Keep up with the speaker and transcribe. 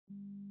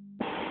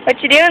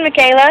What you doing,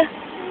 Michaela?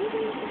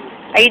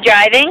 Are you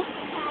driving?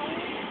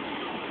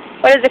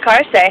 What does the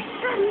car say?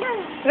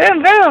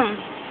 Vroom, vroom.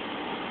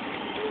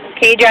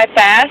 Can you drive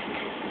fast?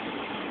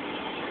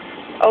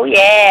 Oh,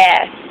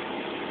 yeah.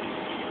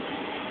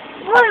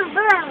 Vroom,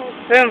 vroom.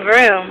 Vroom,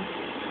 vroom.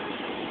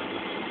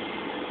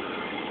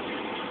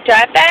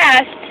 Drive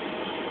fast.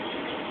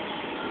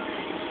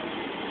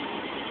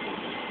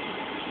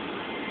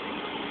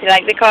 You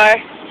like the car?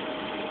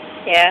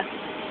 Yeah.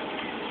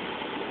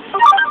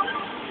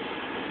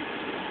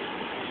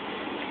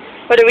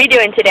 What are we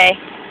doing today?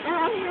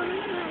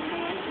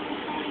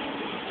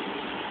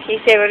 Can you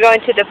say we're going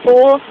to the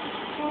pool?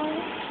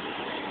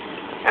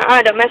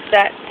 Don't mess with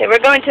that. Say we're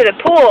going to the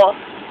pool.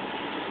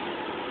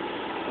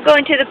 We're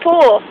going to the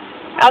pool.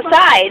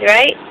 Outside,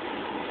 right?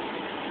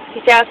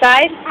 You say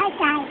outside?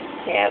 Outside.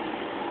 Yep.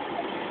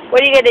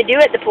 What are you going to do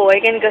at the pool? Are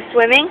you going to go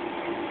swimming?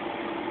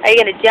 Are you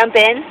going to jump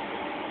in?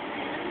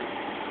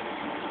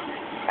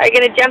 Are you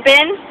going to jump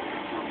in?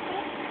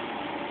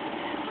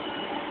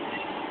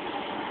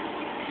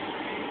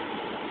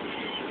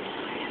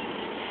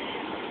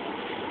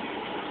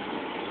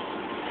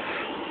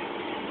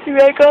 You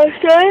ready to go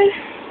outside?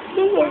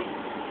 Yeah.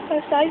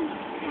 Outside?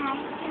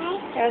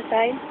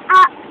 Outside?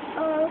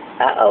 Uh-oh.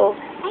 Uh-oh.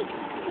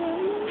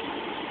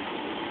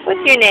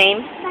 What's your name?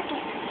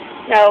 Bucket.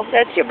 No,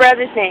 that's your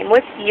brother's name.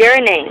 What's your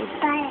name?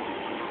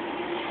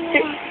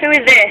 Bucket. Who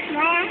is this?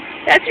 Maya.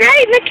 That's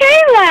right,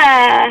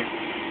 Michaela.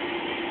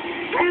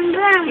 Vroom,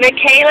 vroom.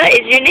 Michaela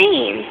is your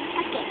name.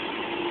 Bucket.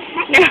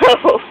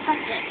 No.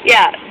 Bucket.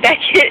 Yeah,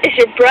 Beckett is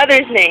your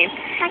brother's name.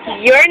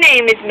 Bucket. Your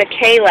name is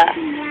Michaela.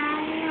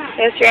 Maya.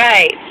 That's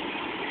right.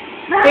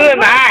 Vroom, Who am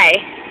vroom. I?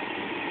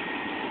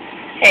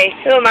 Hey,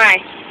 who am I?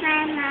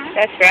 Mama.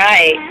 That's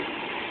right.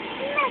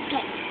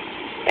 Bucket.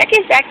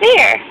 Beckett's back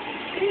there.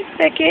 There's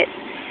Beckett.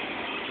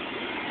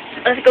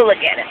 Let's go look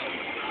at it.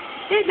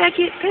 Hey,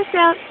 Beckett, piss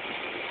out.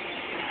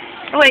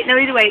 Oh, wait, no,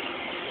 either way.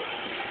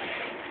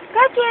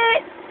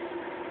 Beckett!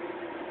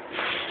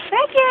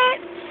 Beckett!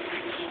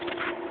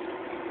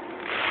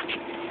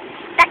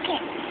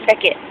 Bucket.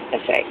 Beckett,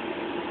 that's right.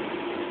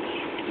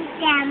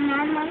 Yeah,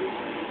 Mama.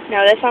 No,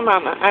 that's not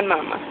Mama. I'm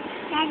Mama.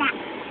 Dada.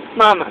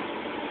 Mama.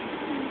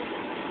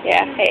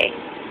 Yeah, hey.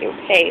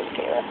 Hey,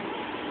 Michaela.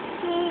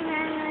 Hey,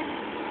 Mama.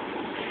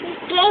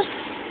 Okay.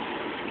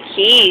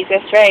 Keys,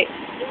 that's right.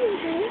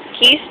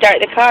 Keys start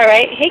the car,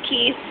 right? Hey,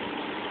 Keys.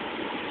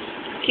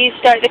 Keys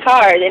start the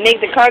car. They make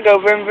the car go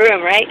vroom,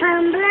 vroom, right?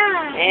 Vroom,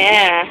 vroom.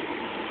 Yeah.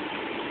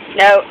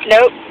 No,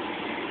 nope.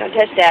 Don't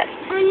touch that.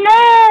 Oh,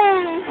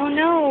 no. Oh,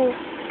 no.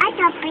 I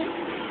got it.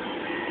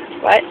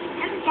 What?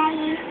 I'm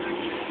dying.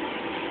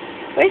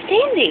 Where's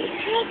Dandy?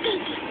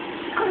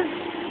 Go.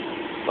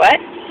 What?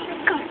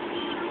 Go.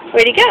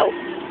 Where'd he go?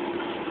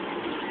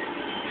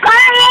 Go,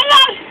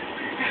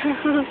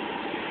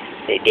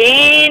 Say,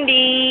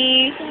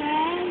 Dandy. Daddy.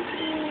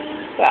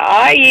 Where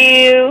are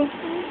you?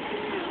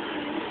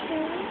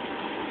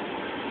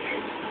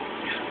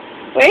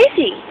 Where is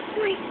he?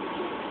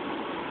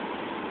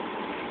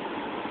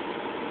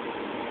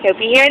 He'll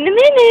be here in a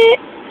minute.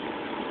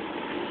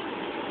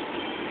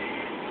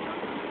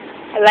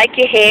 I like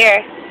your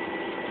hair.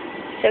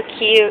 So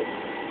cute.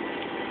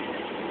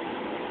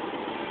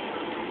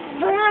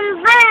 Vroom,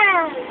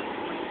 vroom.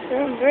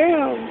 Vroom,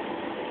 vroom.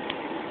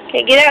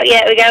 Can't get out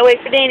yet. We gotta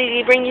wait for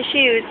Dandy to bring your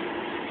shoes.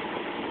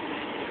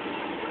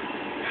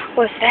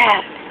 What's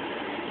that?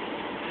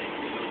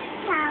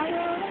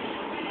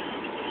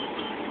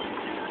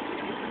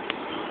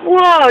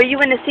 Whoa, you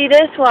want to see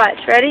this? Watch.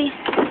 Ready?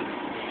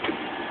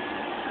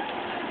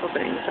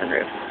 Opening the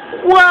sunroof.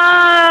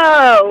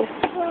 Whoa!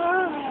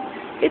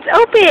 It's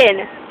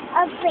open.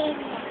 Open.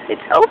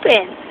 It's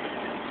open.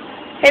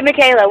 Hey,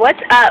 Michaela,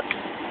 what's up?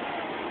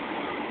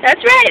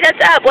 That's right,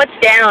 that's up. What's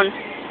down?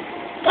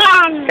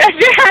 Down. That's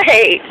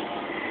right.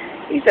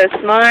 You're so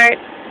smart.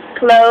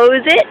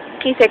 Close it.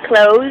 Can you say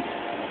close?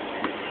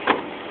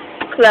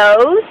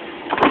 Close.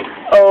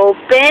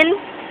 Open.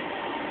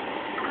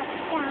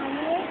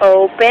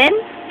 Open.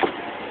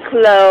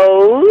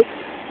 Close.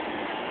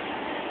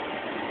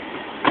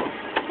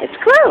 It's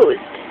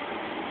closed.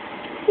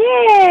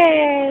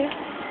 Yay.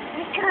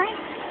 Okay.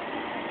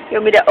 You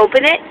want me to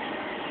open it?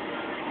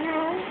 No.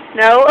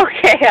 No?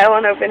 Okay, I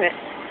won't open it.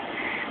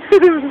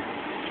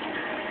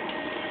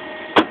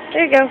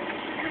 There you go.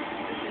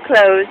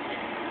 Closed.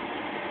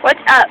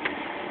 What's up?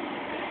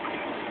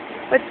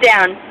 What's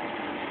down?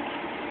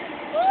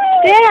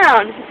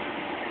 Down.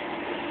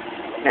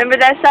 Remember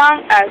that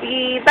song?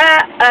 Arriba,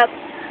 up,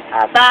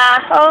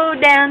 abajo,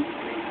 down.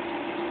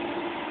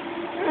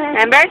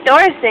 Remember?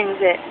 Dora sings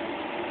it.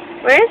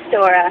 Where is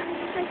Dora? I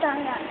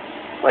don't know.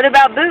 What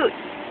about Boots?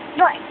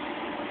 But.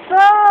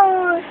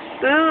 Boots.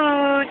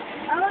 Boots.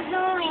 Oh,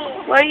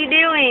 doing. What are you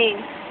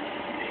doing?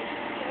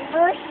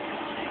 Boots.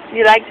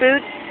 You like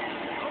Boots?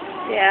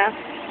 Yeah.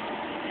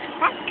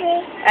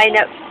 Bucket. I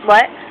know.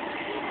 What?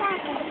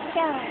 Bucket.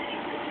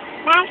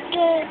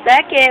 Bucket.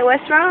 Beckett,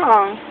 what's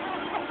wrong?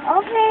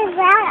 Open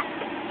that.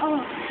 Oh.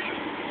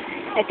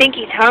 I think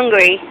he's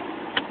hungry.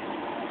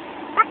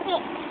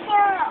 Bucket.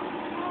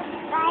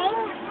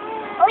 Right?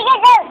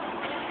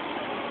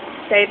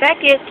 Say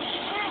Beckett.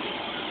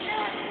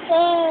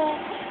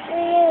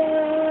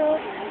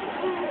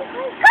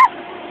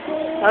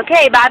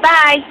 Okay,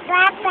 bye-bye.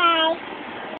 Bye-bye.